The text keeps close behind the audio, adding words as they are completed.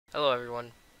Hello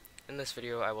everyone. In this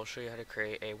video I will show you how to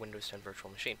create a Windows 10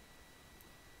 virtual machine.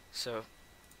 So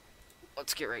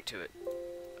let's get right to it.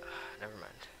 Never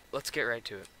mind. Let's get right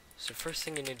to it. So first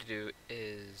thing you need to do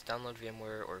is download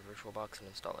VMware or VirtualBox and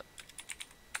install it.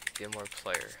 VMware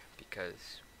Player,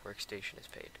 because Workstation is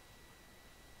paid.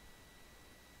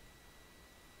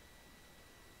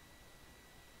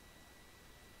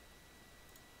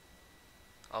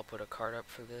 I'll put a card up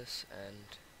for this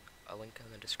and a link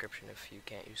in the description if you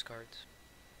can't use cards.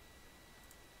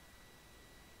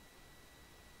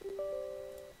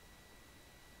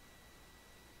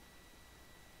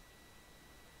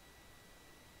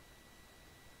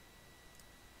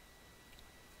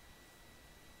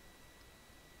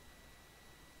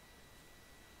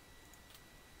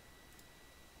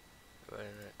 Go ahead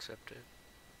and accept it.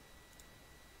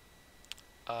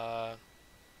 I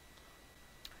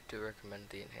do recommend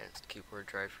the enhanced keyboard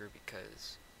driver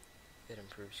because it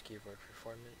improves keyboard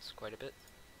performance quite a bit,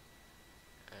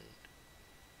 and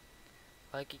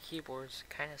laggy keyboards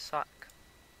kinda suck.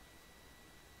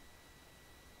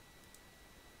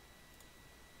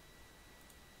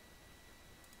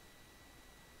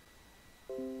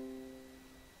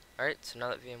 Alright, so now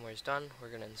that VMware is done, we're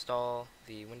going to install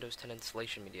the Windows 10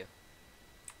 installation media.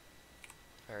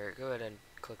 Alright, go ahead and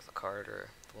click the card or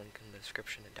the link in the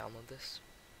description and download this.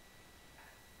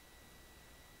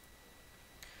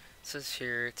 It says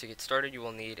here, to get started you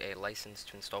will need a license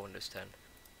to install Windows 10.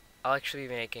 I'll actually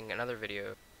be making another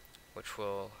video which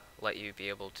will let you be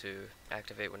able to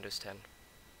activate Windows 10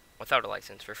 without a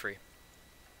license for free.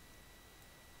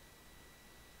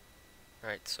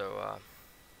 Alright, so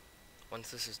once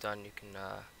this is done, you can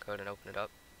go ahead and open it up.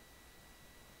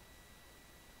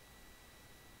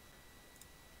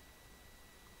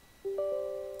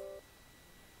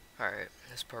 Alright,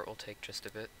 this part will take just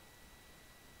a bit.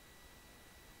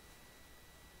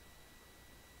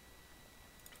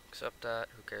 Accept that,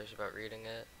 who cares about reading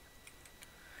it?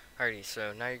 Alrighty,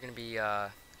 so now you're going to be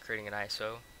creating an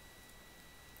ISO.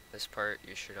 This part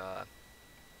you should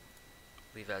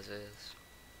leave as is.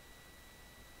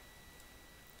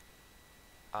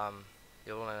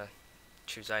 You'll want to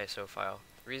choose ISO file.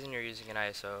 The reason you're using an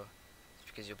ISO is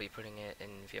because you'll be putting it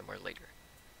in VMware later.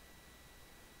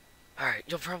 Alright,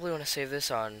 you'll probably want to save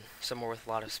this on somewhere with a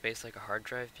lot of space like a hard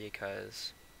drive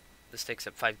because this takes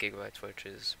up 5 gigabytes, which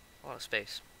is a lot of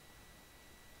space.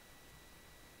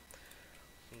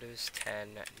 Windows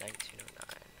 10 1909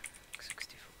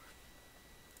 64.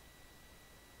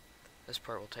 This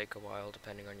part will take a while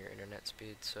depending on your internet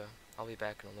speed, so I'll be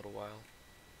back in a little while.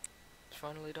 It's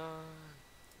finally done.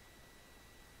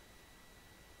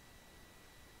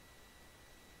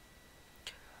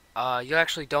 You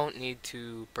actually don't need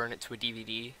to burn it to a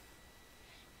DVD.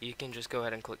 You can just go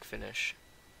ahead and click finish.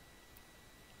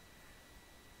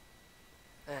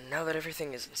 And now that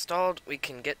everything is installed, we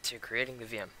can get to creating the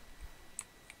VM.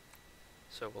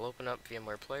 So we'll open up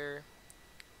VMware Player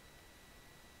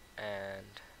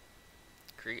and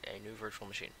create a new virtual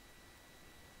machine.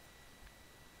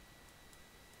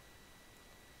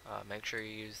 Make sure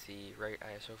you use the right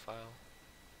ISO file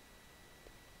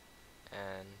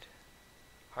and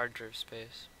hard drive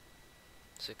space.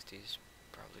 60's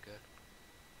probably good.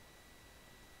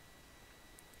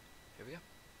 Here we go.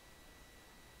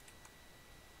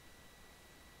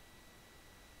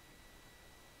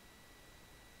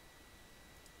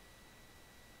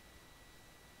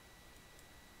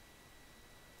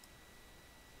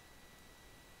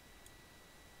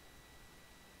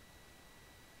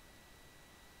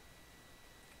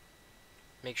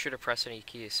 Make sure to press any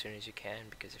key as soon as you can,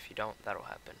 because if you don't, that'll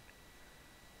happen.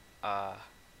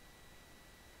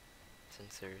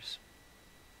 Since there's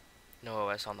no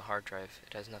OS on the hard drive,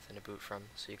 it has nothing to boot from,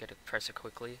 so you gotta press it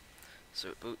quickly so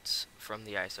it boots from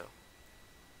the ISO.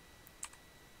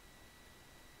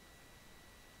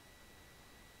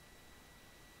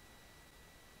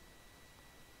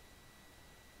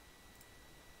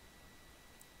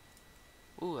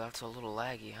 Ooh, that's a little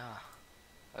laggy, huh?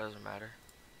 That doesn't matter.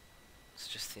 It's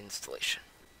just the installation.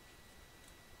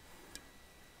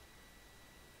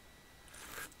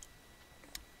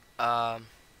 I'm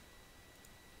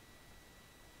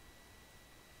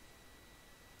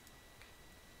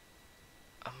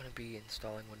gonna be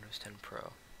installing Windows 10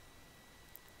 Pro.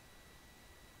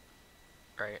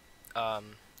 Right.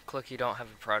 Click you don't have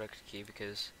a product key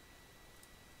because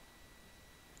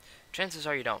chances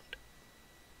are you don't.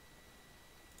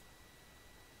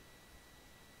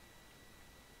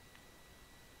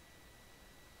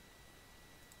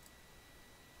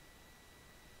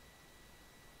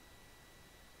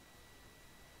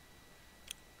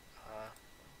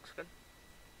 Looks good.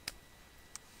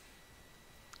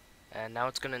 And now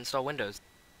it's going to install Windows.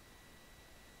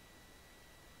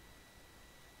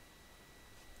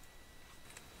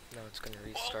 Now it's going to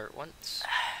restart once.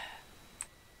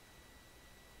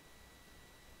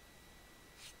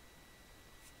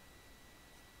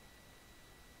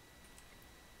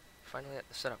 Finally at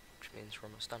the setup, which means we're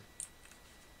almost done.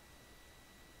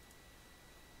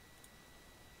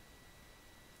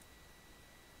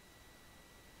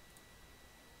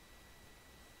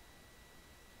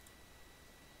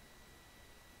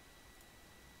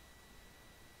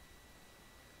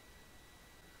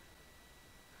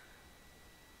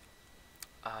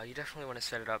 You definitely want to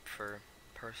set it up for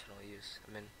personal use.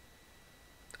 I mean,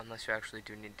 unless you actually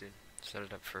do need to set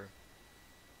it up for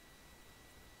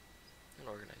an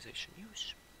organization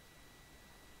use.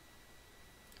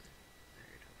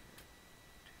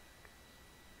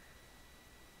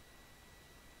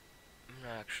 I'm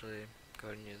gonna actually go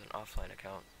ahead and use an offline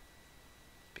account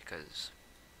because,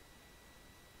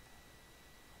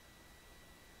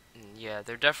 yeah,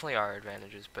 there definitely are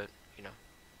advantages, but you know,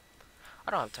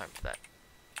 I don't have time for that.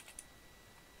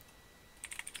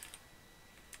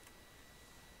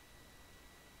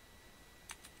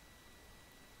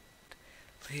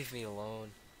 Leave me alone.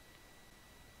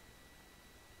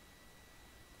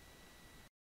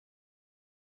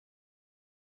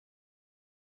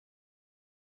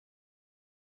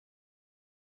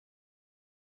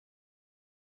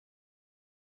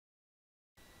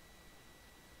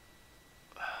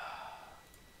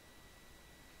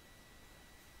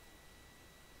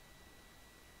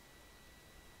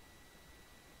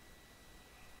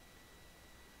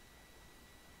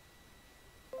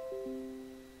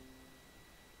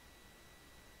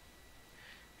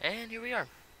 And here we are.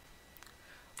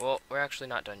 Well, we're actually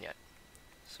not done yet.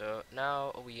 So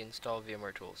now we install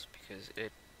VMware tools because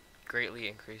it greatly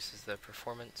increases the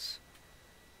performance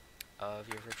of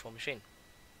your virtual machine.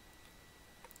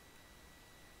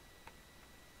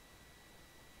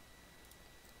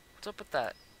 What's up with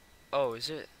that? Oh,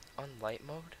 is it on light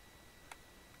mode?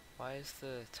 Why is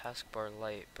the taskbar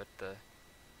light, but the...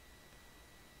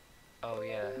 Oh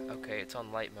yeah, okay, it's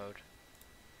on light mode.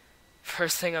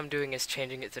 First thing I'm doing is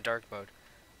changing it to dark mode.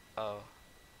 Oh.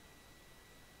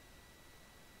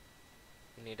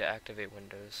 You need to activate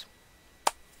Windows.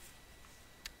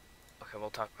 Okay,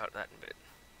 we'll talk about that in a bit.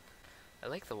 I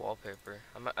like the wallpaper.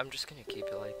 I'm just gonna keep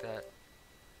it like that.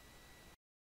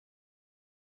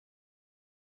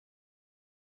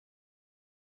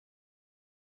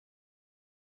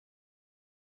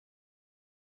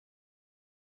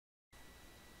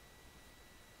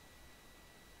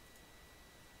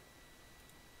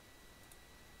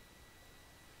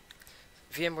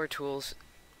 VMware Tools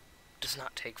does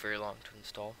not take very long to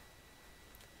install,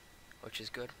 which is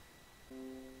good.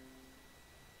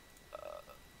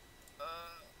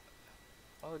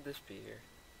 Why would this be here?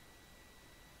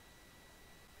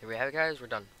 Here we have it, guys, we're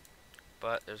done.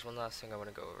 But there's one last thing I want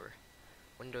to go over.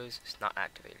 Windows is not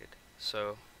activated.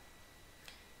 So,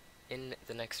 in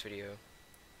the next video,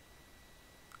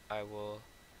 I will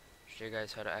show you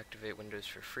guys how to activate Windows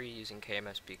for free using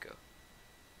KMS Pico.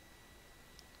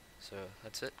 So,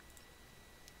 that's it.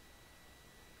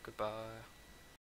 Goodbye.